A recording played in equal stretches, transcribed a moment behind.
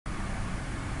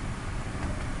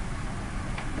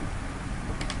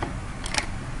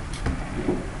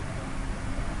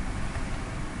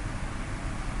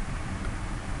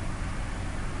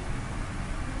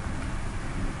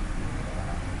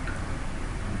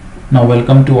Now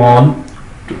welcome to all.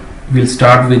 We'll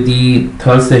start with the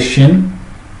third session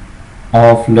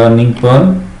of learning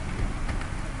Perl.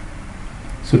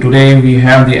 So today we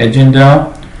have the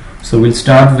agenda. So we'll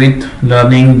start with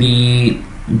learning the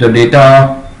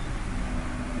data,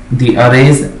 the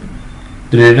arrays,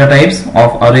 the data types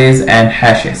of arrays and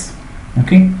hashes.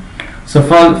 Okay. So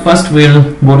first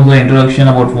we'll go to the introduction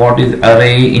about what is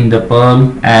array in the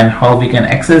Perl and how we can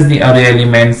access the array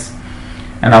elements,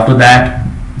 and after that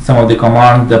some of the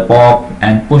commands, the pop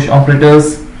and push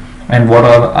operators, and what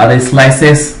are array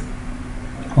slices.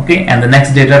 Okay, and the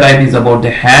next data type is about the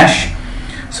hash.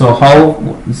 So how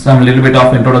some little bit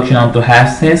of introduction onto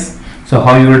hashes. So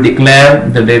how you will declare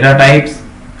the data types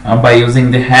by using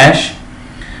the hash,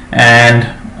 and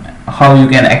how you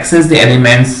can access the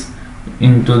elements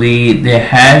into the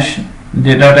hash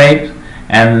data type,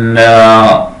 and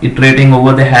iterating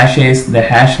over the hashes, the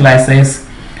hash slices,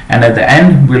 and at the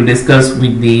end we'll discuss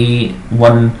with the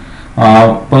one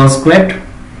Perl script.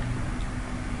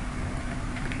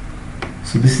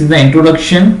 So this is the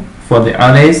introduction for the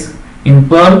arrays in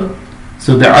Perl.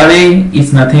 So the array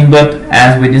is nothing but,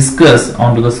 as we discussed,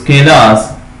 onto the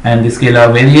scalars and the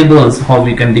scalar variables, how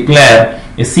we can declare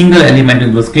a single element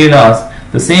in the scalars.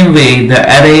 The same way the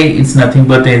array is nothing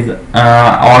but an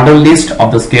order list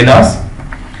of the scalars,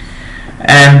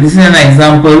 and this is an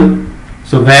example.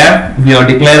 So where we are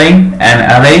declaring an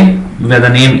array with the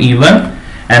name even,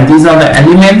 and these are the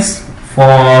elements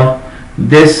for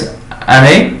this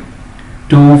array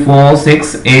 2, 4,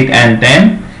 6, 8 and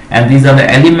 10, and these are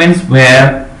the elements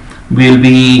where we will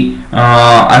be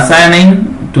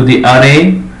assigning to the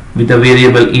array with the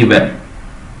variable even.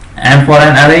 And for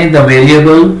an array, the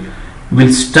variable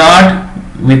will start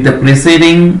with the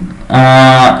preceding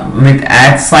with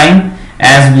 @ sign,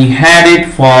 as we had it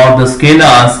for the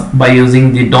scalars by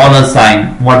using the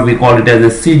 $sign, what we call it as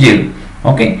a sigil.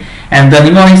 Okay, and the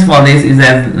mnemonics for this is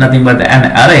as nothing but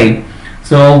an array.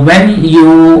 So when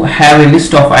you have a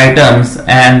list of items,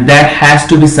 and that has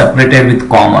to be separated with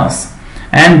commas,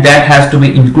 and that has to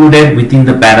be included within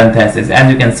the parenthesis, as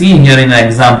you can see here in an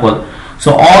example.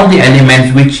 So all the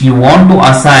elements which you want to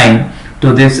assign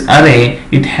to this array,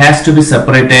 it has to be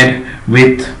separated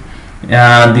with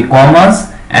the commas,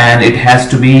 and it has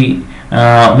to be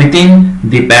within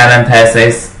the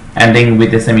parenthesis ending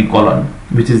with a semicolon,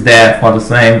 which is there for the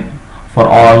same for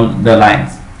all the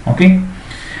lines. Okay,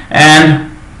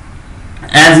 and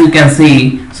as you can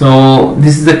see, so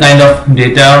this is the kind of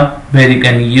data where you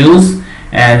can use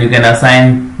and you can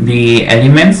assign the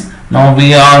elements. Now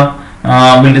we are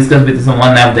we'll discuss with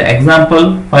one of the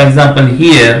example. For example,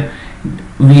 here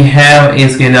we have a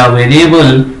scalar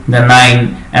variable, the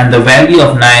 9, and the value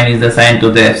of 9 is assigned to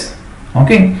this.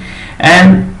 Okay,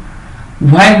 and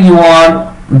while you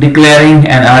are declaring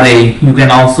an array, you can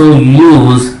also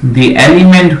use the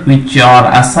element which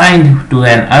are assigned to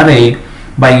an array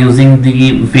by using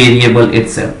the variable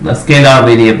itself, the scalar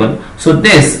variable. So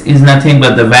this is nothing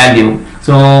but the value.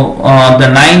 So the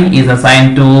 9 is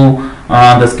assigned to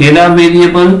the scalar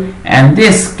variable, and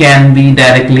this can be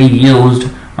directly used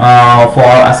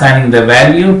for assigning the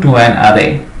value to an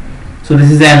array. So this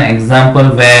is an example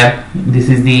where this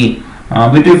is the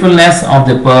beautifulness of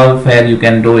the Perl, where you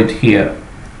can do it here.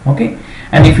 Okay,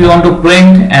 and if you want to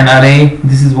print an array,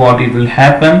 this is what it will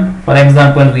happen. For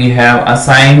example, we have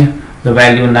assigned the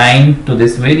value 9 to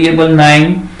this variable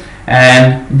 9,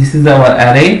 and this is our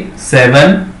array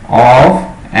 7 of,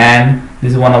 and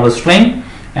this is one of the string,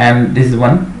 and this is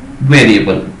one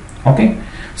variable. Okay,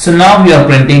 so now we are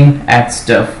printing at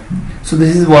stuff. So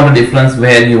this is what a difference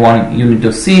where you need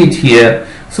to see it here.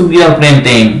 So we are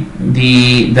printing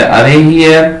the array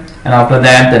here, and after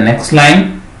that the next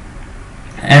line,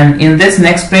 and in this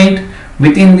next print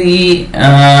within the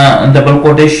double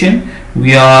quotation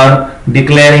we are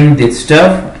declaring this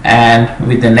stuff, and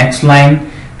with the next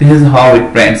line this is how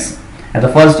it prints. At the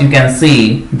first you can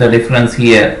see the difference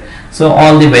here. So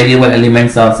all the variable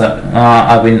elements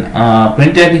are been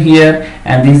printed here,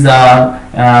 and these are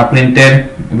printed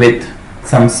with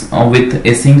with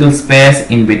a single space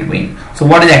in between. So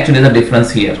what is actually the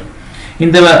difference here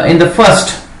in the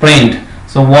first print?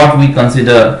 So what we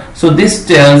consider, so this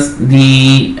tells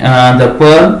the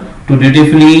Perl to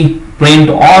dutifully print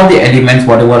all the elements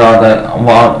whatever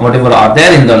are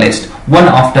there in the list, one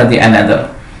after the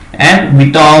another, and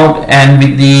with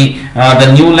the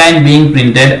new line being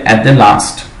printed at the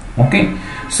last. Okay,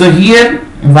 so here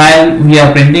while we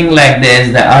are printing like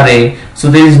this the array, so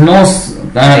there is no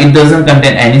it doesn't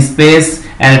contain any space,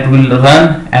 and it will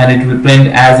run and it will print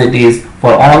as it is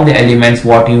for all the elements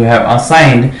what you have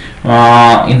assigned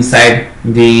inside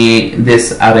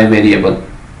this array variable,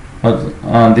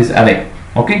 this array.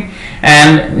 Okay,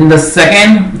 and in the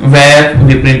second, where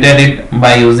we printed it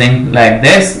by using like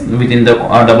this within the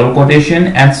double quotation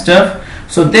and stuff.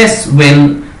 So this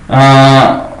will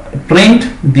print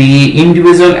the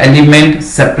individual element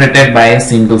separated by a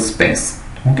single space.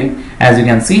 Okay, as you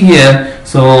can see here,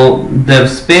 so the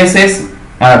spaces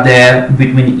are there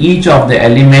between each of the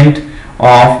element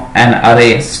of an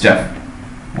array stuff.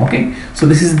 Okay, so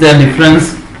this is the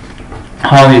difference,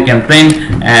 how you can print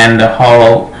and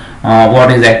how what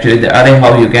is actually the array,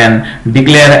 how you can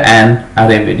declare an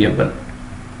array variable.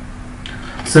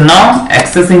 So now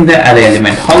accessing the array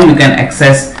element, how you can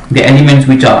access the elements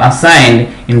which are assigned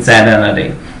inside an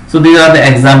array. So these are the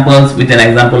examples. With an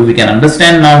example we can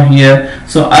understand now here.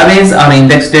 So arrays are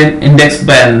indexed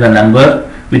by the number,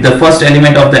 with the first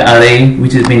element of the array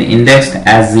which has been indexed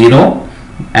as 0,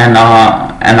 and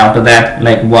after that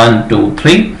like 1, 2,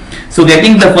 3. So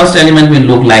getting the first element will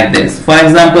look like this. For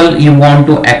example, you want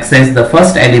to access the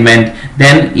first element,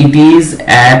 then it is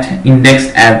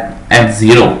indexed at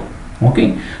 0.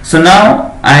 Okay, so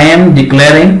now I am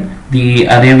declaring the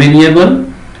array variable.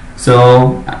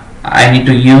 So I need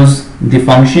to use the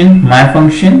function, my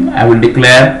function. I will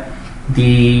declare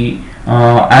the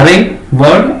array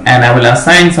word, and I will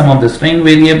assign some of the string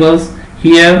variables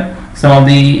here. Some of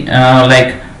the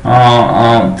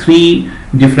 3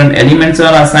 different elements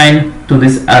are assigned to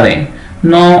this array.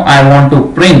 Now I want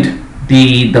to print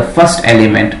the first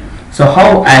element. So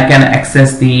how I can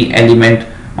access the element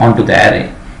onto the array?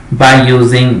 By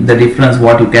using the difference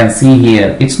what you can see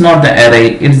here. It's not the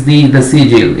array, it's the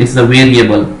sigil, it's the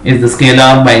variable, it's the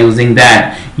scalar. By using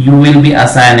that, you will be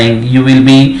assigning, you will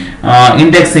be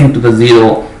indexing to the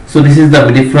 0. So this is the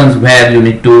difference where you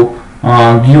need to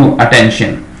give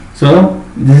attention. So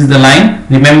this is the line.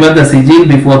 Remember, the sigil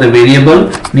before the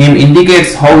variable name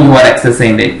indicates how you are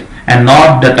accessing it and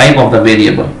not the type of the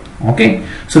variable. Okay,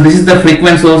 so this is the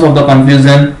frequent source of the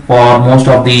confusion for most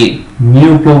of the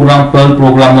new Perl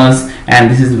programmers, and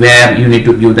this is where you need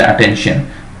to give the attention.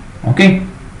 Okay,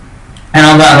 and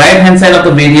on the right hand side of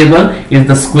the variable is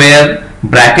the square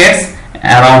brackets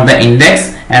around the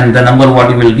index and the number what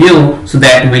you will give, so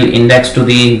that will index to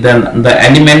the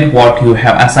element what you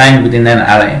have assigned within an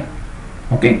array.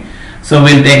 Okay, so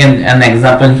we'll take an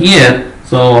example here.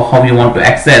 So how you want to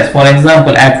access, for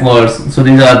example, at words. So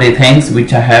these are the things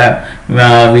which we have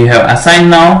assigned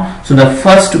now. So the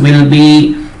first will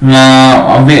be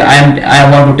I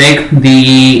want to take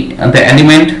the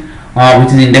element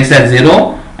which is indexed at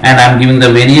 0, and I'm giving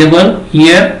the variable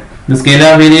here, the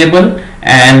scalar variable,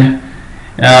 and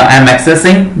I'm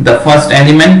accessing the first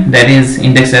element that is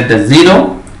indexed at the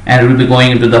 0, and it will be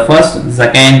going into the first,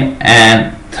 second,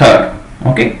 and third.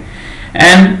 Okay,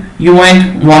 and you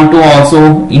might want to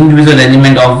also individual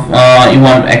element of you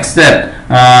want to expect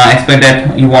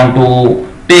that you want to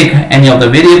take any of the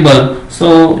variable.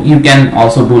 So you can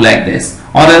also do like this,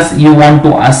 or else you want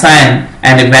to assign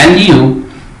a value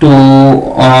to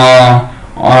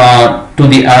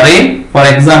the array. For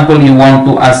example, you want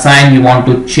to assign, you want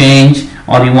to change,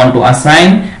 or you want to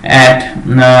assign at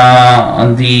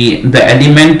the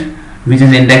element which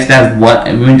is indexed as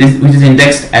which is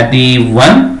indexed at the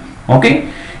 1.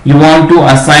 Okay, you want to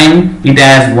assign it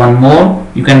as one more.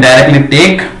 You can directly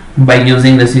take by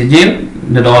using the sigil,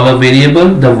 the dollar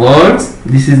variable, the words.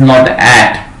 This is not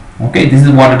at. Okay, this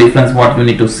is what the difference what you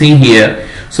need to see here.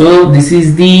 So this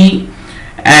is the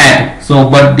at. So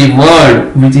but the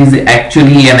word which is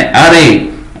actually an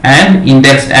array and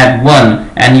indexed at 1,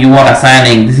 and you are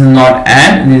assigning, this is not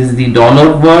at, this is the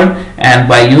dollar word, and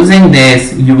by using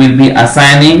this you will be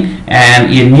assigning a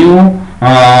new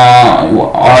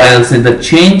or else the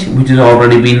change which has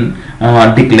already been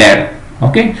declared.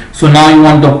 Okay, so now you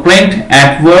want to print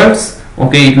at words.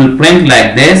 Okay, it will print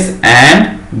like this,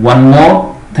 and one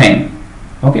more thing.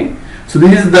 Okay, so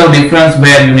this is the difference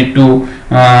where you need to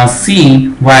see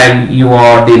while you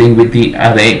are dealing with the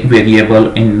array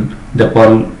variable in the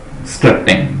Perl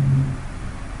scripting.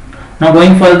 Now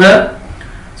going further,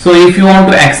 so if you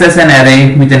want to access an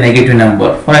array with a negative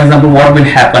number, for example, what will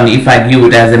happen if I give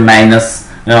it as a minus,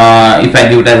 if I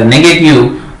give it as a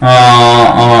negative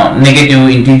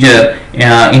integer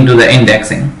into the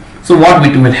indexing? So what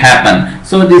will happen?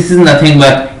 So this is nothing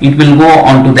but it will go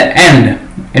on to the end.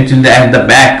 It will at the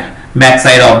back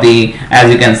side of the,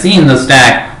 as you can see in the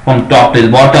stack from top till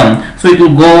bottom. So it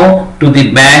will go to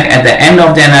the back at the end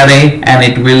of the array, and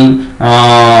it will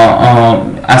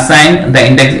assign the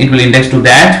index. It will index to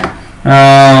that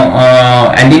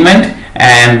element,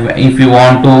 and if you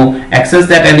want to access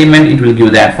that element, it will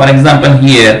give that. For example,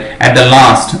 here at the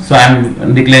last, so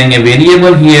I'm declaring a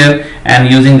variable here and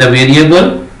using the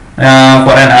variable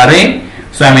for an array.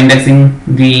 So I'm indexing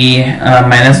the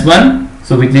 -1,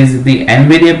 so which is the n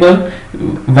variable.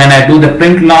 When I do the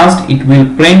print last, it will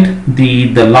print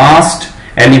the last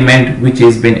element which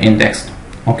is been indexed.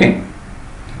 Okay,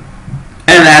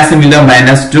 and as similar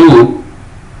 -2,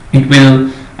 it will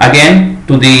again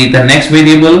to the next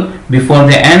variable before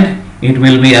the end, it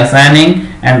will be assigning,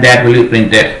 and that will be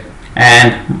printed,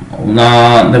 and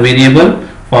the variable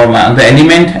for the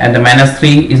element at the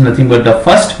 -3 is nothing but the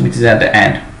first, which is at the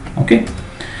end. Okay,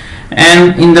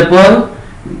 and in the Perl,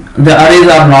 the arrays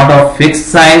are not of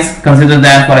fixed size. Consider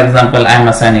that, for example, I am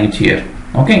assigning it here.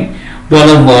 Okay,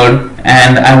 $word,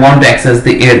 and I want to access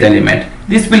the 8th element.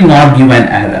 This will not give an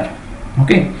error.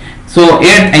 Okay, so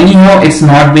 8 anyhow it's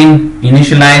not been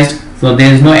initialized, so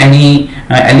there is no any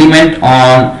element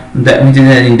on the which is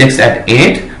indexed at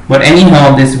 8, but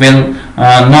anyhow this will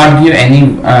not give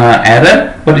any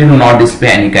error, but it will not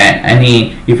display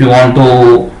any if you want to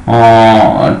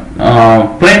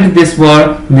print this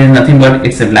word, there is nothing but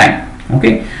it's a blank.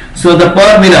 Okay, so the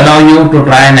Perl will allow you to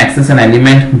try and access an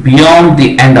element beyond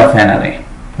the end of an array.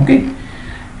 Okay,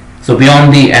 so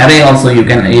beyond the array also you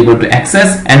can able to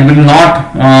access, and will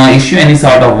not issue any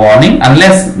sort of warning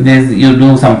unless you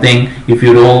do something. If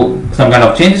you do some kind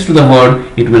of changes to the word,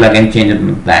 it will again change it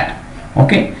to that.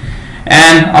 Okay,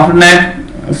 and after that,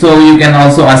 so you can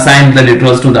also assign the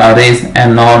literals to the arrays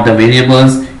and not the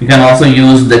variables. You can also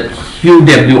use the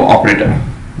QW operator.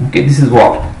 Okay, this is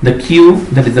what the Q,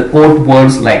 that is the quote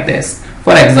words like this.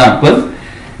 For example,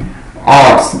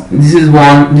 odds. This is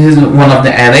one of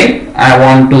the array. I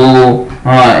want to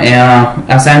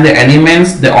assign the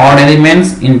elements, the odd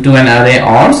elements, into an array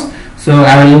odds. So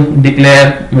I will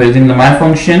declare within the my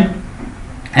function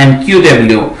and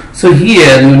QW. So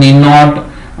here you need not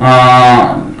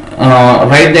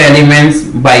write the elements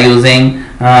by using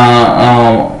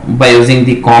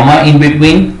the comma in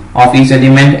between of each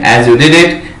element as you did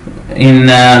it in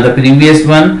the previous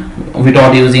one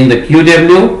without using the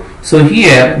QW. So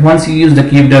here once you use the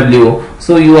QW,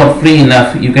 so you are free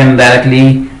enough, you can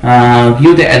directly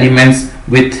view the elements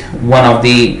with one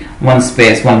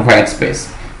white space.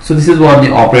 So this is what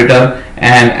the operator.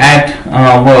 And at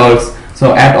words,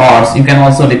 so at odds you can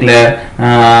also declare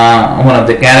one of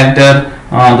the character,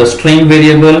 the string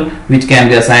variable, which can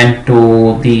be assigned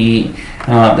to the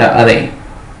array.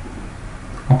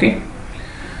 Okay,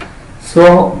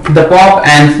 so the pop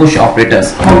and push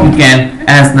operators, how you can,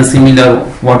 as the similar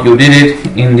what you did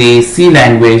it in the C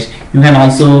language, you can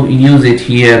also use it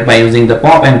here by using the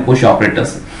pop and push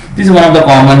operators. This is one of the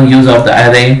common use of the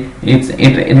array.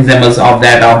 It resembles of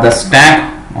that of the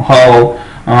stack, how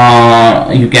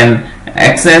you can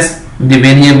access the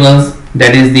variables,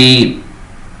 that is the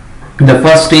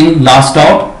first in last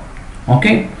out.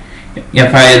 Okay,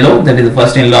 FILO, that is the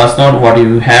first in last out, what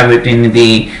you have it in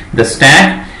the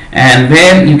stack, and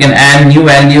where you can add new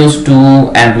values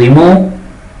to and remove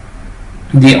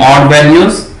the odd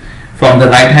values from the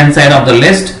right hand side of the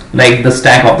list, like the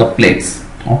stack of the plates.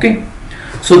 Okay,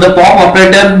 so the pop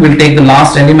operator will take the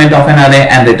last element of an array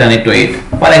and return it to it.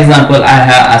 For example, I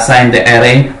have assigned the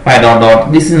array 5 dot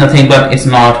dot. This is nothing but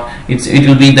it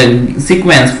will be the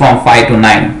sequence from 5 to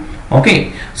 9.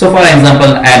 Okay, so for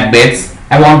example, at bits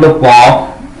I want to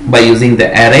pop by using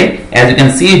the array. As you can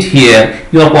see it here,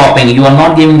 you are popping, you are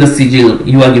not giving the sigil,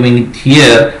 you are giving it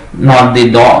here, not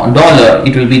the dollar.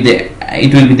 It will be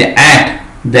the at,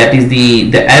 that is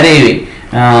the array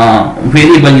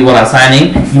variable you are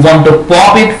assigning. You want to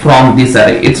pop it from this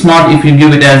array. It's not, if you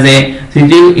give it as a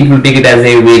sigil, it will take it as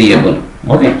a variable.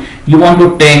 Okay, you want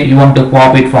to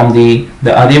pop it from the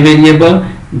array variable.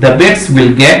 The bits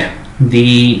will get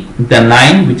the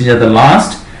 9, which is at the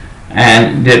last,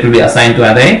 and that will be assigned to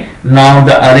array. Now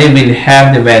the array will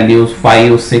have the values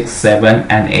 5, 6, 7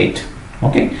 and 8.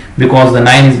 Okay, because the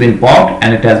 9 has been popped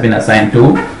and it has been assigned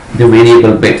to the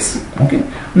variable bits. Okay,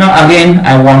 now again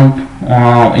I want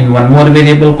in one more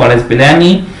variable called as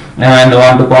Pilani, and I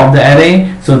want to pop the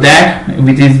array. So that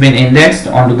which has been indexed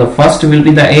onto the first will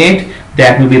be the 8,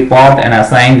 that will be popped and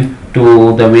assigned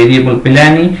to the variable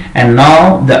Pilani, and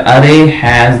now the array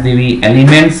has the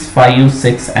elements 5,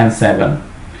 6 and 7.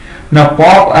 Now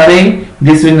pop array,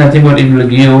 this will nothing but it will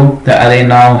give the array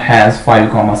now has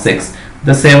 5, 6.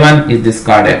 The 7 is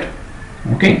discarded.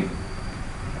 Okay,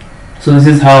 so this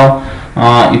is how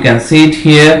you can see it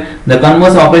here. The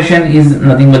converse operation is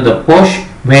nothing but the push,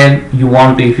 where if you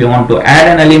want to add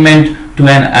an element to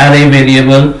an array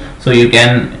variable, so you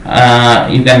can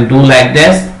do like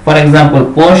this. For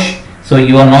example, push, so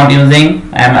you are not using,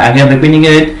 I am again repeating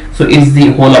it, so it's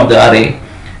the whole of the array.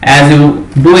 As you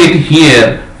do it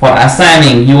here for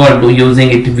assigning, you are using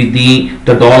it with the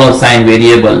dollar sign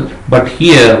variable, but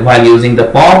here while using the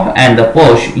pop and the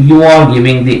push, you are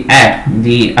giving the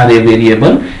array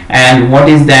variable, and what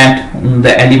is that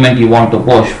the element you want to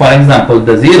push. For example,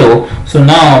 the 0. So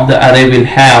now the array will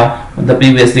have, the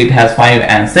previously it has 5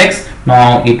 and 6,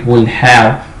 now it will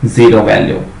have 0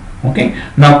 value. Okay,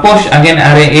 now push again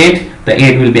array 8, the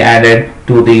 8 will be added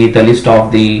to the list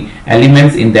of the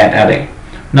elements in that array.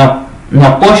 Now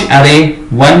push array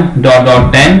 1 dot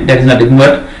dot 10, that is nothing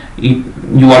but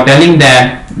you are telling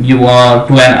that you are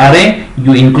to an array,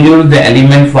 you include the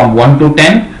element from 1 to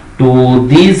 10 to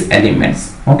these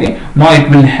elements. Okay, now it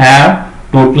will have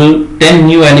total 10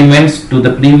 new elements to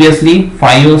the previously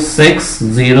 5, 6,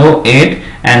 0, 8,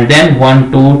 and then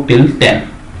 1, 2 till 10.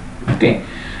 Okay,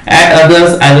 add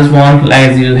others. I just want,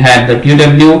 like you had the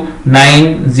QW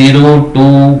 9, 0,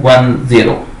 2, 1,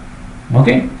 0.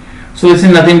 Okay, so this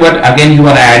is nothing but again you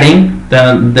are adding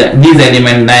these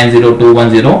elements 9, 0, 2, 1,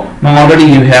 0. Now already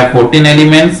you have 14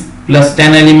 elements plus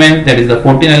 10 elements, that is the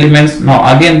 14 elements.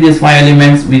 Now again these 5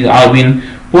 elements are been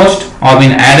pushed or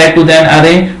been added to the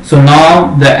array. So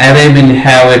now the array will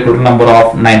have a total number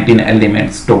of 19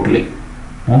 elements totally.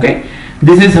 Okay,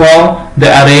 this is how the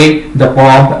array, the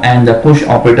pop and the push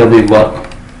operator will work.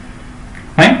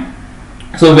 Right?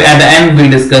 So at the end we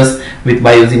discuss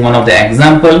by using one of the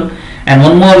example. And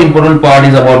one more important part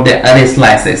is about the array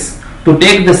slices. To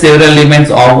take the several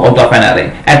elements out of an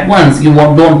array at once, you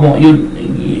want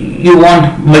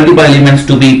multiple elements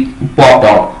to be popped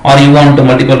out, or you want the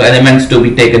multiple elements to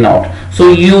be taken out. So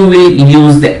you will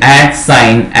use the add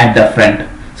sign at the front.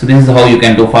 So this is how you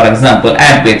can do. For example,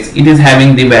 add bits. It is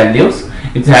having the values.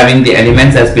 It's having the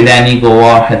elements as Pilani,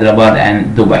 Goa, Hyderabad,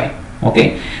 and Dubai.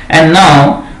 Okay. And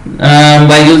now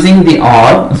by using the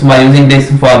OR, so by using this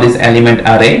for this element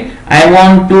array, I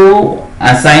want to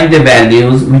assign the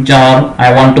values which are,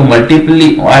 I want to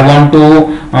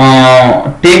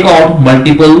take out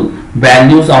multiple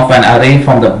values of an array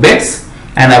from the bits,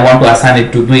 and I want to assign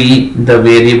it to the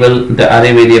variable, the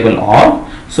array variable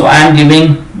OR. So I am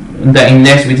giving the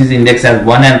index which is indexed as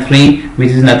 1 and 3,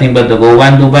 which is nothing but the Goa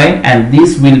and Dubai, and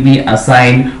this will be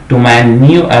assigned to my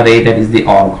new array, that is the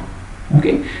org.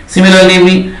 Okay, similarly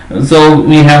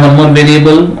we have one more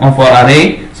variable for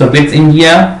array, so bits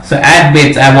India. So add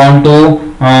bits, I want to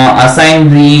assign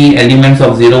the elements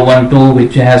of 0, 1, 2,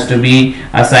 which has to be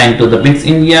assigned to the bits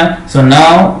India. So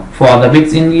now for the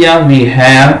bits India we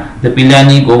have the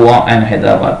Pilani, Goa and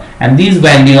Hyderabad, and these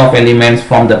value of elements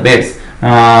from the bits,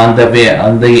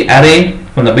 the array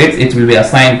from the bits, it will be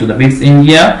assigned to the bits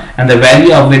India, and the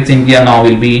value of bits India now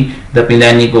will be the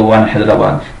Pilani, Goa and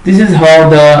Hyderabad. This is how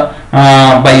the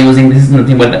by using, this is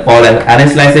nothing but called as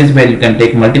array slices, where you can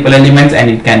take multiple elements and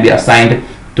it can be assigned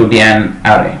to an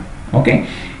array. Okay,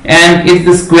 and it's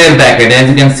the square bracket, as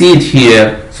you can see it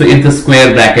here. So it's the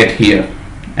square bracket here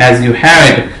as you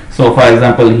have it. So for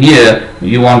example, here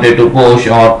you wanted to push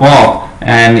or pop,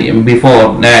 and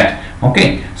before that,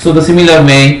 okay, so the similar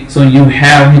way, so you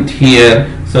have it here.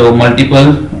 So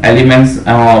multiple elements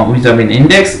which have been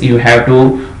indexed, you have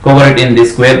to cover it in the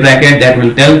square bracket. That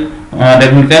will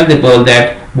tell the Perl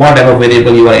that whatever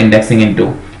variable you are indexing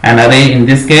into. An array in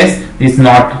this case is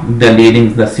not the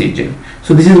leading the CJ.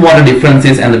 So this is what the difference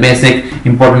is, and the basic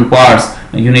important parts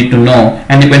you need to know,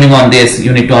 and depending on this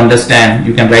you need to understand.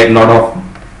 You can write a lot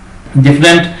of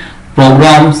different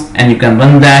programs and you can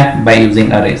run that by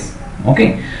using arrays.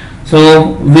 Okay,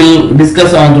 so we'll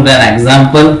discuss on to an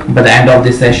example by the end of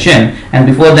this session, and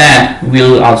before that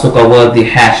we'll also cover the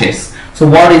hashes. So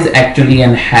what is actually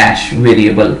an hash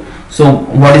variable? So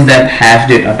what is that hash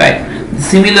data type?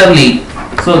 Similarly,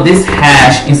 so this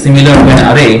hash is similar to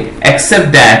an array,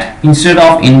 except that instead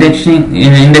of indexing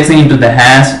into the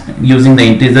hash using the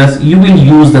integers, you will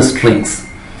use the strings.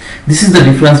 This is the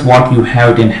difference what you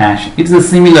have it in hash. It's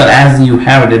similar as you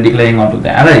have it declaring onto the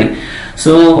array.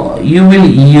 So you will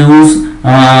use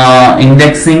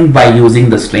indexing by using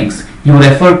the strings. You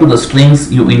refer to the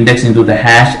strings you index into the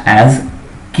hash as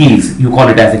keys. You call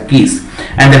it as a keys,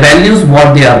 and the values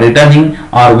what they are returning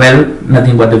are, well,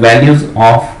 nothing but the values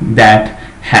of that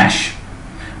hash.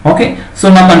 Okay, so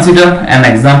now consider an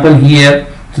example here.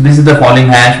 So this is the following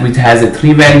hash which has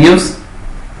 3 values.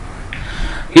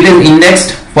 It is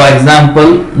indexed, for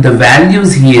example, the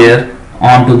values here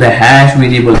onto the hash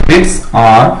variable bits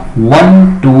are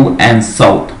 1, 2 and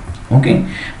south. Okay,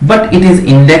 but it is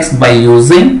indexed by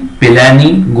using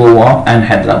Pilani, Goa and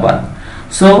Hyderabad.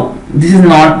 So this is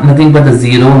nothing but the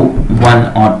 0,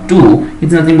 1 or 2.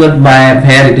 It's nothing but by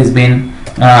where it has been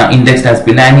indexed as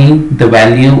Pilani, the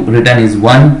value written is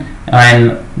 1,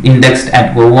 and indexed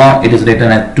at Goa it is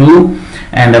written at 2,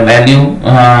 and the value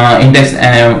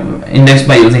indexed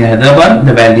by using Hyderabad,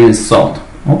 the value is south.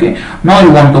 Okay, now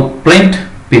you want to print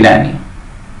Pilani.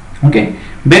 Okay,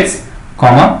 bits,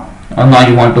 comma. Now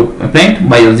you want to print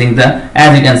by using the,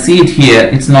 as you can see it here,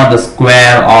 it's not the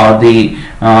square or the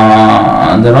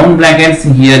round brackets.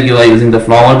 Here you are using the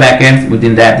flower brackets.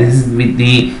 Within that, this is with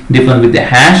the different with the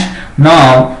hash.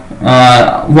 Now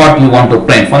what you want to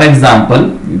print, for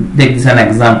example, take this an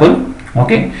example.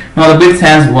 Okay, now the bits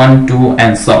has 1, 2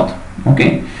 and south.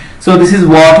 Okay, so this is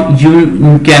what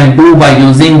you can do by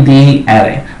using the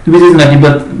array, which is nothing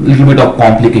but little bit of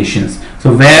complications.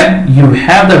 So where you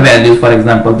have the values, for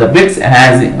example, the bits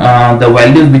has the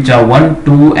values which are 1,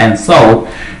 2 and south,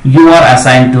 you are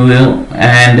assigned to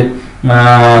and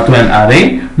to an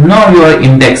array. Now you are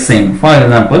indexing. For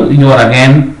example, you are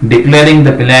again declaring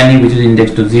the Pilani which is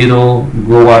indexed to 0,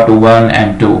 Goa to 1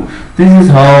 and 2. This is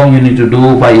how you need to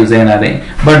do by using an array.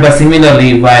 But by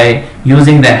similarly by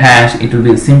using the hash, it will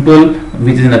be simple,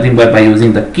 which is nothing but by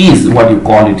using the keys, what you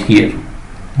call it here.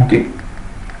 Okay.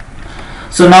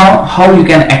 So now how you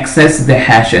can access the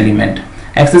hash element.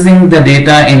 Accessing the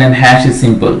data in a hash is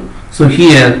simple. So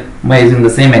here by using the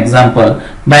same example,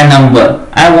 by number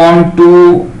I want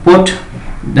to put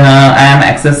I am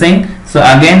accessing. So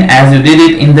again, as you did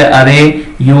it in the array,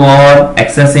 you are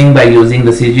accessing by using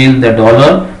the sigil, the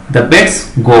dollar, the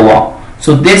bits Goa.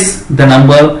 So this, the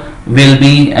number will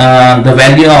be the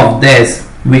value of this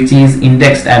which is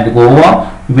indexed at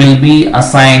Goa will be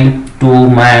assigned to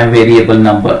my variable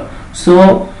number.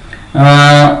 So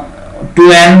to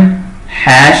an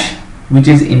hash which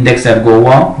is indexed at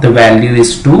Goa, the value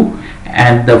is 2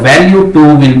 and the value 2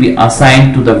 will be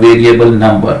assigned to the variable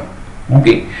number.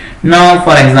 Okay, now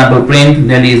for example, print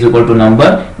Delhi is equal to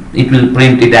number, it will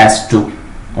print it as 2.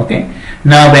 Okay,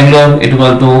 now Bangalore is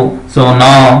equal to, so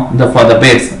now for the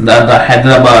bits, the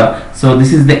Hyderabad, so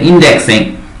this is the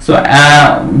indexing. So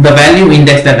the value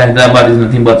indexed at Hyderabad is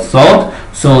nothing but south,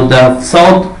 so the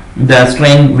south, the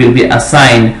string will be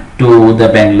assigned to the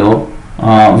Bangalore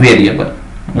variable.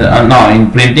 Now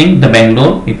in printing, the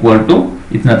Bangalore equal to,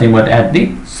 it's nothing but at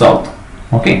the south.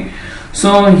 Okay,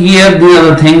 so here these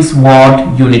are the things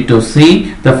what you need to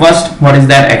see. The first, what is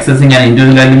that? Accessing an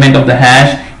individual element of the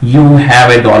hash, you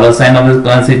have a dollar sign of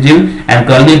the sigil and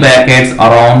curly brackets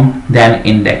around then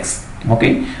index.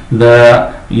 Okay,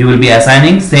 you will be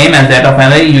assigning same as that of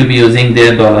array, you will be using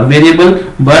the dollar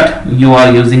variable, but you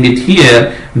are using it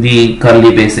here the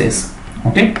curly braces.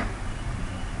 Okay,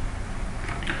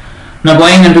 now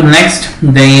going into the next,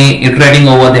 the iterating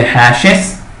over the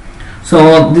hashes.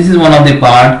 So this is one of the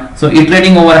part. So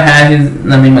iterating over hash is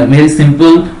nothing but very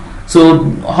simple. So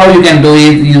how you can do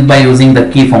it is by using the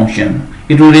key function.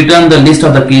 It will return the list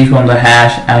of the keys from the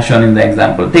hash as shown in the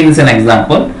example. Take this an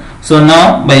example. So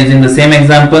now by using the same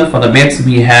example, for the bits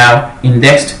we have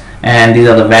indexed and these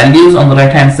are the values on the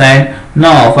right hand side.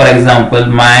 Now for example,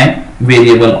 my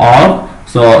variable org,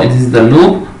 so it is the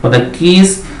loop for the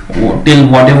keys till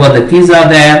whatever the keys are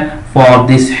there for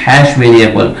this hash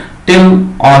variable, till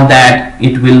all that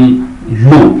it will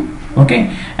loop.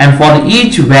 Okay, and for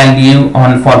each value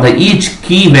on for the each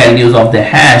key values of the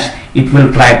hash, it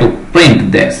will try to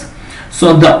print this.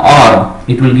 So the org,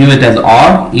 it will give it as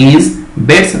org is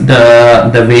bits,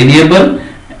 the variable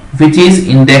which is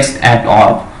indexed at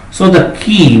org, so the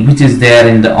key which is there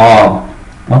in the org.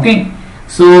 Okay,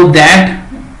 so that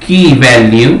key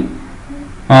value,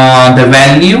 the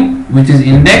value which is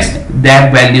indexed,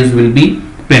 that values will be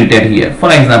printed here.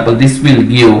 For example, this will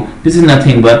give, this is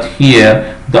nothing but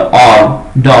here the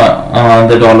org,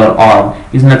 the dollar org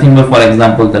is nothing but, for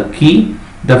example, the key.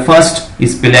 The first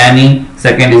is Pilani,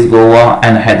 second is Goa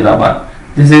and Hyderabad.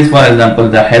 This is, for example,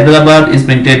 the Hyderabad is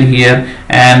printed here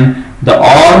and the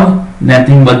org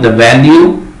nothing but the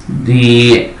value,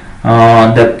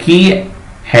 the key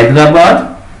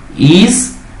Hyderabad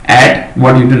is at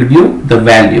what it will give the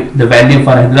value. The value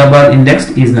for Hyderabad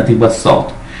indexed is nothing but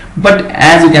south. But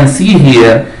as you can see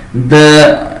here,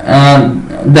 the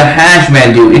hash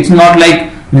value, it's not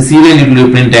like the serial it will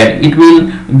be printed. It will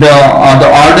the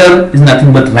order is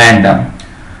nothing but random,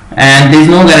 and there is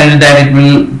no guarantee that it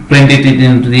will print it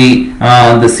into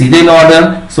the serial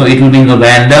order. So it will be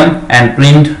random and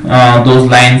print those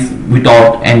lines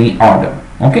without any order.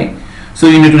 Okay, so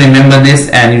you need to remember this,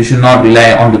 and you should not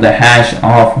rely on to the hash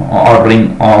of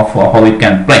ordering of how it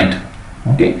can print.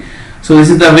 Okay, so this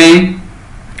is the way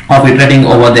of iterating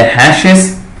over the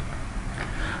hashes.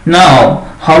 Now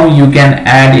how you can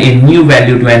add a new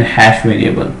value to an hash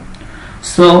variable.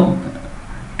 So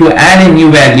to add a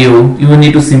new value, you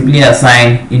need to simply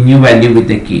assign a new value with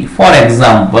the key. For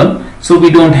example, so we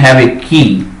don't have a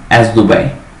key as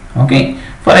Dubai. Okay,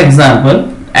 for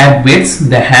example, at bits,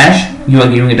 the hash you are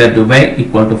giving it a Dubai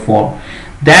equal to 4.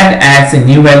 that adds a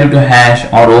new value to hash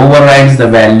or overrides the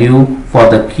value for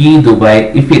the key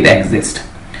Dubai if it exists.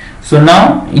 So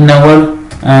now in our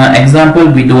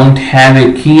example, we don't have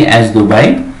a key as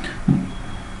Dubai,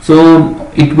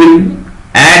 so it will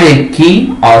add a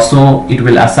key, also it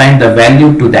will assign the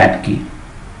value to that key.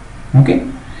 Okay,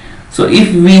 so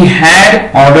if we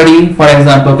had already, for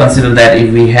example, consider that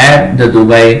if we had the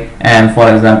Dubai, and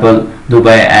for example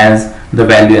Dubai as the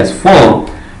value as 4,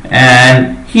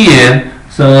 and here,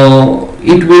 so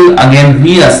it will again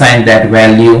reassign that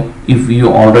value if you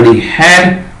already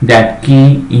had that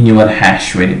key in your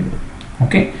hash variable.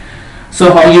 Okay,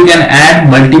 so how you can add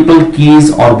multiple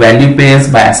keys or value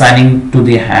pairs by assigning to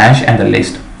the hash and the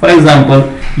list. For example,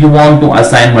 you want to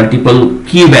assign multiple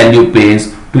key value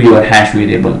pairs to your hash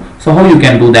variable. So how you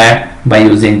can do that? By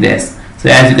using this. So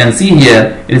as you can see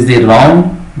here, it is the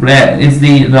round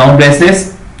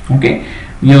braces. Okay,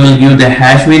 you will give the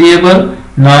hash variable.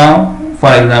 Now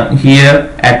for example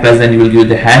here at present you will give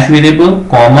the hash variable,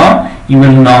 comma, you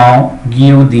will now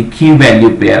give the key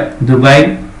value pair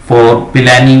Dubai for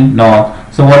Pilani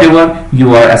North. So whatever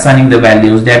you are assigning the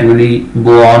values, that will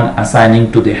go on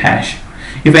assigning to the hash.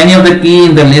 If any of the key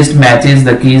in the list matches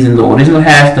the keys in the original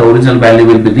hash, the original value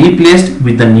will be replaced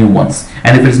with the new ones,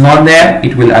 and if it's not there,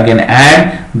 it will again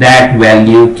add that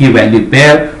value, key value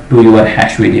pair, to your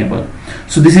hash variable.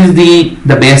 So this is the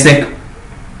basic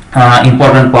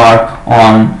important part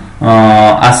on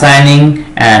assigning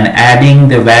and adding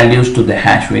the values to the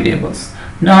hash variables.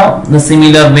 Now the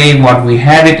similar way what we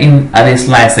had it in array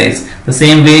slices, the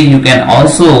same way you can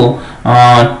also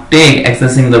take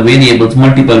accessing the variables,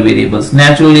 multiple variables,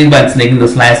 naturally by selecting the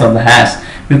slice of the hash,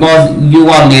 because you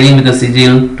are leading with the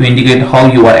sigil to indicate how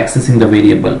you are accessing the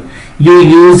variable. You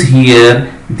use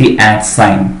here the @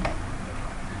 sign.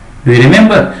 Do you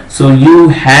remember? So you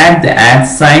had the @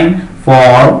 sign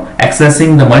for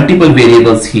accessing the multiple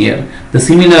variables here. The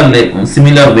similar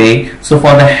way, so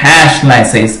for the hash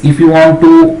slices, if you want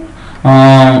to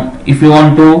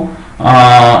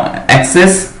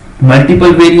access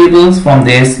multiple variables from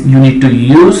this, you need to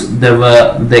use the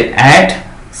 @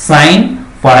 sign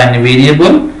for any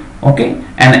variable, okay,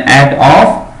 and @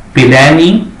 of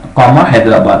Pilani, comma,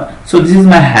 Hyderabad. So this is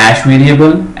my hash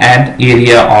variable at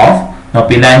area of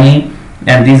Pilani,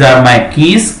 and these are my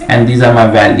keys and these are my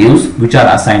values which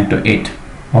are assigned to it.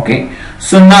 Okay,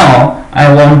 so now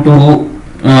I want to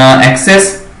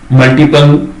access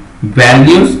multiple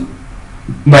values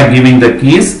by giving the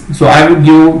keys, so I will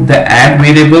give the add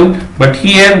variable, but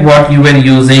here what you were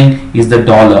using is the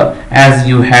dollar, as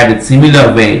you had it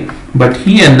similar way, but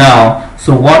here now,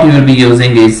 so what you will be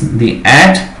using is the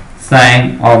 @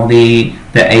 sign of the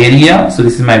area. So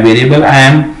this is my variable I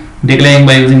am declaring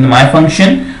by using my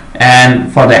function,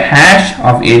 and for the hash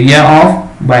of area of,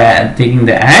 by taking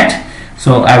the @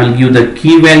 so I will give the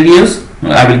key values,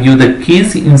 I will give the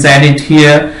keys inside it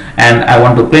here, and I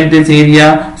want to print this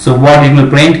area. So what it will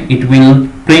print? It will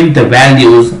print the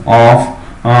values of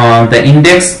the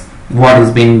index what is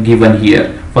being given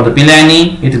here. For the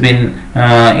Pilani, it has been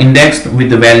indexed with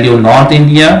the value North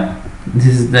India, this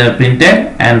is the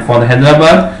printed, and for the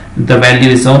Hyderabad the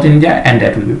value is South India, and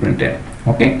that will be printed.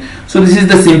 Okay, so this is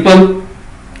the simple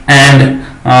and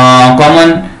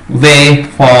common way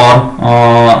for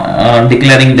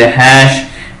declaring the hash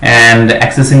and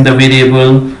accessing the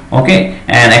variable, okay,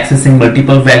 and accessing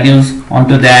multiple values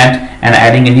onto that and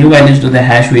adding a new values to the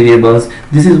hash variables.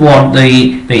 This is what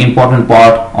the important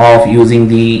part of using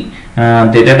the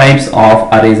data types of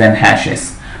arrays and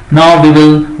hashes. Now we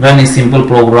will run a simple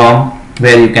program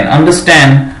where you can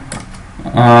understand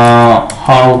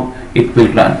how it will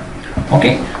run.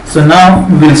 Okay, so now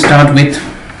we will start with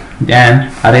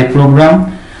an array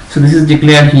program. So this is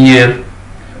declared here.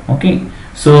 Okay,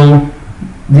 so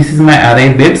this is my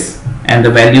array bits, and the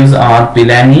values are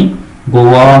Pilani,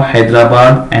 Goa,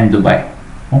 Hyderabad, and Dubai.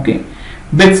 Okay,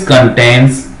 bits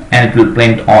contains, and it will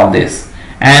print all this,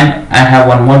 and I have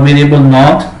one more variable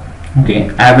North.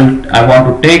 Okay, I want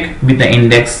to take with the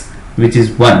index which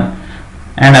is 1,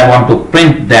 and I want to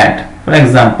print that, for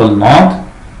example North,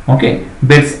 okay,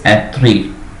 bits at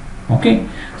 3. Okay,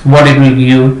 so what it will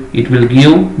give? It will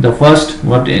give the first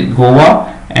what is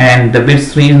Goa, and the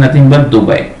bits 3 is nothing but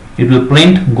Dubai. It will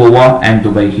print Goa and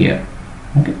Dubai here.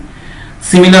 Okay,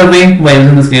 similar way by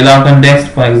using the scalar context,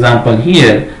 for example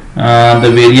here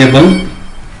the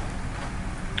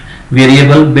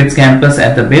variable bits campus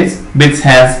at the bits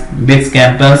has bits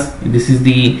campus, this is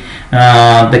the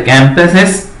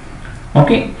campuses,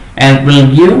 okay, and it will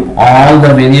give all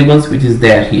the variables which is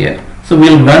there here. So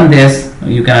we'll run this,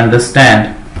 you can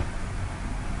understand.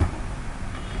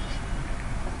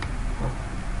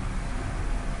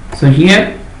 So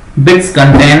here bits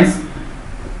contains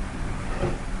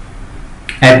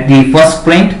at the first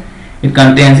print,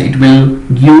 it will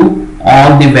give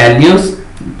all the values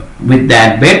with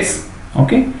that bits.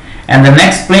 Okay, and the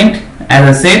next print,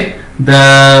 as I said,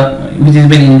 the which has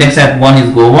been indexed at 1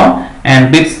 is Goa,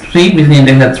 and bits 3 which is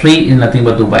indexed at 3 is nothing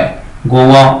but Dubai.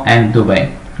 Goa and Dubai.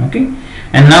 Okay,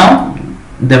 and now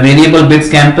the variable bits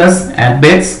campus at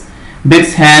bits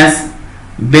has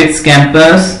bits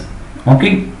campus.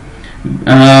 Okay,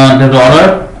 the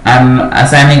dollar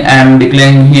I'm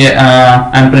declaring here,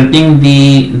 I'm printing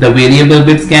the variable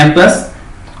bits campus,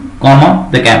 comma,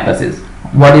 the campuses.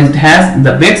 What it has,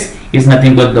 the bits is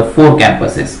nothing but the 4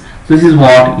 campuses. So this is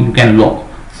what you can look.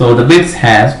 So the bits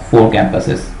has 4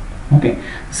 campuses. Okay,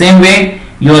 same way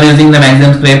you are using the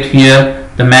maximum script here,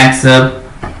 the max sub,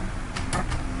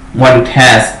 what it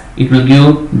has, it will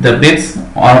give the bits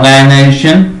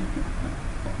organization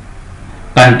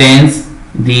contains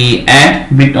the at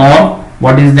bit of,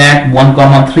 what is that,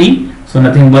 1, 3, so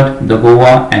nothing but the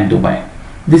Goa and Dubai.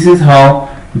 This is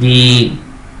how the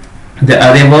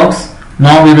array works.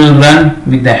 Now we will run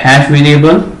with the hash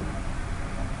variable.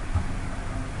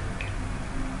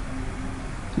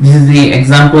 This is the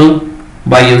example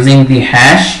by using the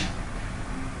hash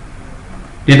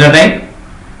data type.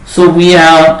 So we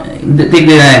have take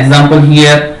an example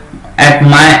here at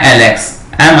my Alex.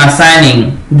 I am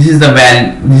assigning, this is the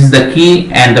value, this is the key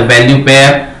and the value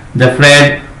pair, the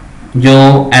Fred,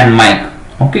 Joe and Mike.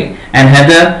 Okay, and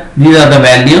header, these are the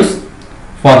values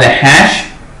for the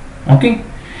hash. Okay,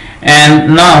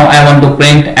 and now I want to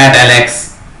print at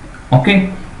Alex.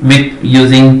 Okay, with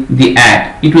using the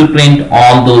at, it will print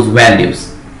all those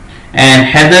values, and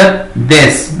header,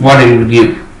 this what it will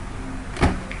give.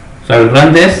 So I will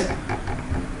run this.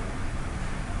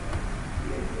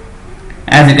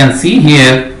 As you can see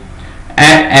here,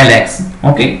 at Alex,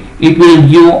 okay, it will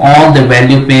give all the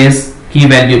value pairs, key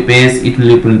value pairs, it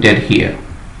will be printed here.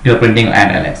 You are printing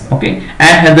at Alex. Okay,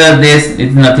 at header, this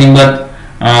is nothing but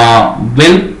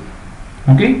will.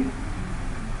 Okay,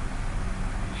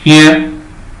 here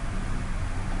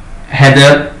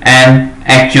header and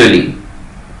actually,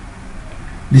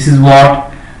 this is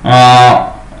what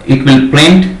it will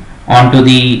print onto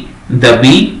the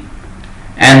B,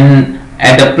 and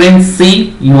at the print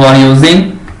C you are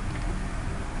using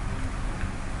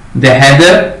the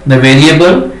header, the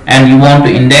variable, and you want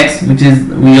to index, which is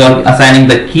we are assigning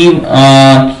the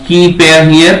key pair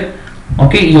here.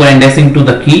 Okay, you are indexing to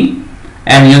the key,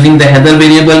 and using the header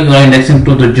variable you are indexing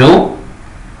to the Joe,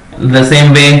 the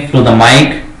same way to the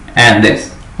Mike and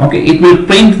this. Okay, it will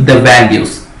print the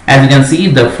values. As you can see,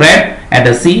 the Fred at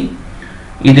the C,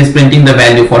 it is printing the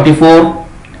value 44,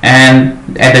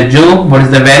 and at the Joe, what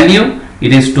is the value?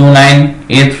 It is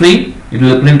 2983, it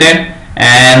will be printed,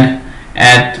 and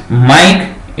at Mike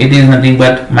it is nothing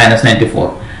but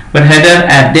 -94. But header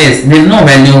at this, there is no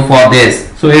value for this,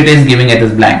 so it is giving it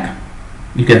as blank.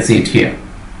 You can see it here.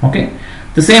 Okay,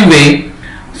 the same way,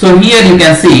 so here you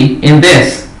can see in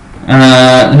this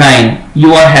line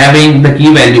you are having the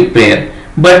key value pair,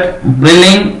 but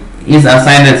billing is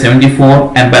assigned at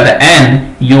 74, and by the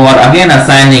end you are again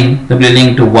assigning the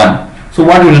billing to 1. So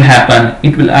what will happen?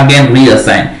 It will again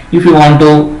reassign. If you want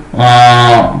to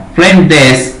print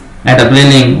this at the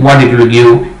billing, what it will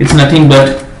give? It's nothing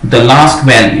but the last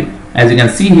value. As you can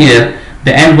see here,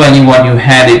 the end value what you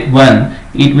had it 1,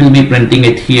 it will be printing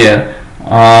it here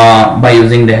by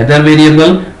using the header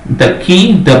variable. The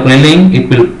key, the billing, it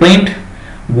will print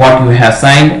what you have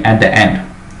assigned at the end.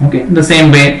 Okay, the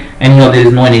same way, and here there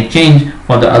is no any change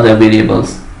for the other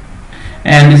variables.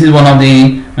 And this is one of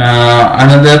the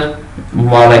another,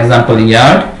 for example,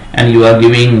 yard, and you are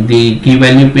giving the key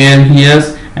value pair here,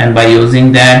 and by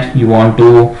using that you want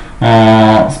to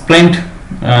print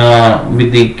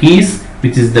with the keys,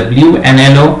 which is the blue and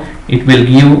yellow. It will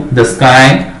give the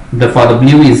sky, for the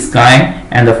blue is sky,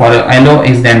 and for the yellow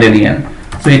is dandelion.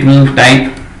 So it will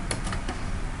type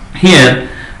here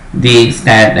the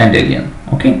sky dandelion.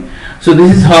 Okay, so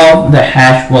this is how the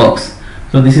hash works.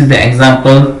 So this is the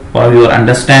example for your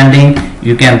understanding.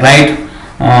 You can write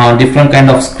different kind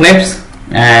of scripts,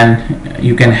 and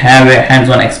you can have a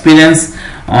hands-on experience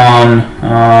on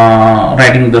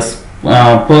writing this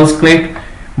Perl script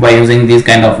by using these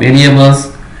kind of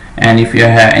variables. And if you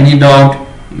have any doubt,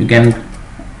 you can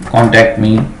contact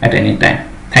me at any time.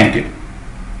 Thank you.